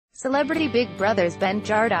Celebrity Big Brother's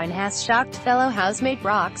Jardine has shocked fellow housemate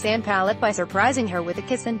Roxanne Pallett by surprising her with a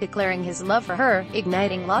kiss and declaring his love for her,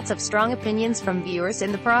 igniting lots of strong opinions from viewers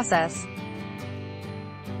in the process.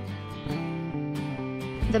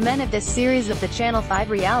 The men of this series of the Channel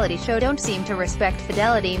 5 reality show don't seem to respect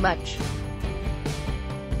fidelity much.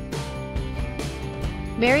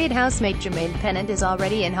 Married housemate Jardine is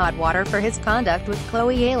already in hot water for his conduct with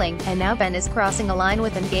Chloe Ailing, and now Ben is crossing a line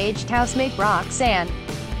with engaged housemate Roxanne.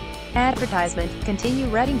 Advertisement. Continue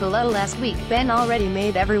reading below. Last week, Ben already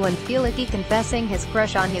made everyone feel icky confessing his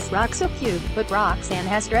crush on his Rox so cute, but Roxanne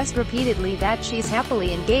has stressed repeatedly that she's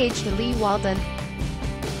happily engaged to Lee Walden.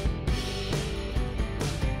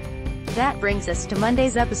 That brings us to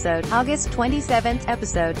Monday's episode, August 27th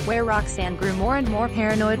episode, where Roxanne grew more and more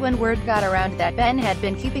paranoid when word got around that Ben had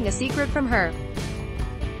been keeping a secret from her.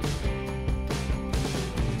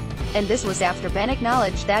 And this was after Ben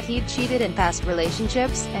acknowledged that he'd cheated in past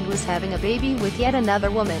relationships, and was having a baby with yet another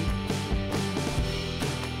woman.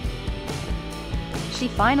 She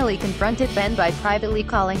finally confronted Ben by privately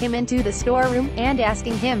calling him into the storeroom, and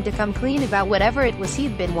asking him to come clean about whatever it was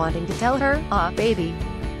he'd been wanting to tell her. "Aw, baby.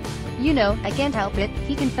 You know, I can't help it,"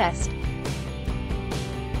 he confessed.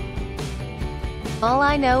 "All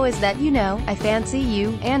I know is that, I fancy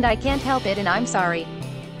you, and I can't help it, and I'm sorry.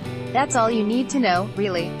 That's all you need to know,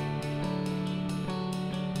 really.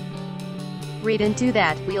 Read into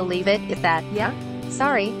that. We'll leave it at that, yeah?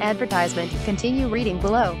 Sorry." Advertisement. Continue reading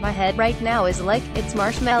below. "My head right now is like, it's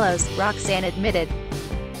marshmallows," Roxanne admitted.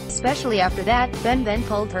 Especially after that, Ben then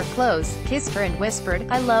pulled her close, kissed her and whispered,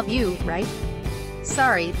 "I love you, right?"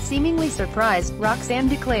 "Sorry," seemingly surprised, Roxanne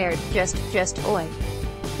declared, just, oi.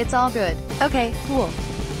 It's all good. Okay, cool.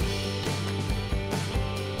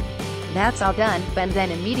 That's all done." Ben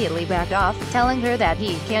then immediately backed off, telling her that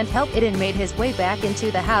he can't help it, and made his way back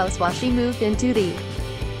into the house while she moved into the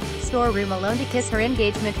storeroom alone to kiss her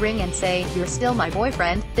engagement ring and say, "You're still my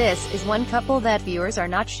boyfriend." This is one couple that viewers are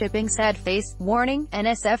not shipping. Sad face. Warning,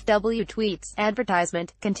 NSFW tweets.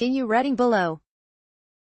 Advertisement. Continue reading below.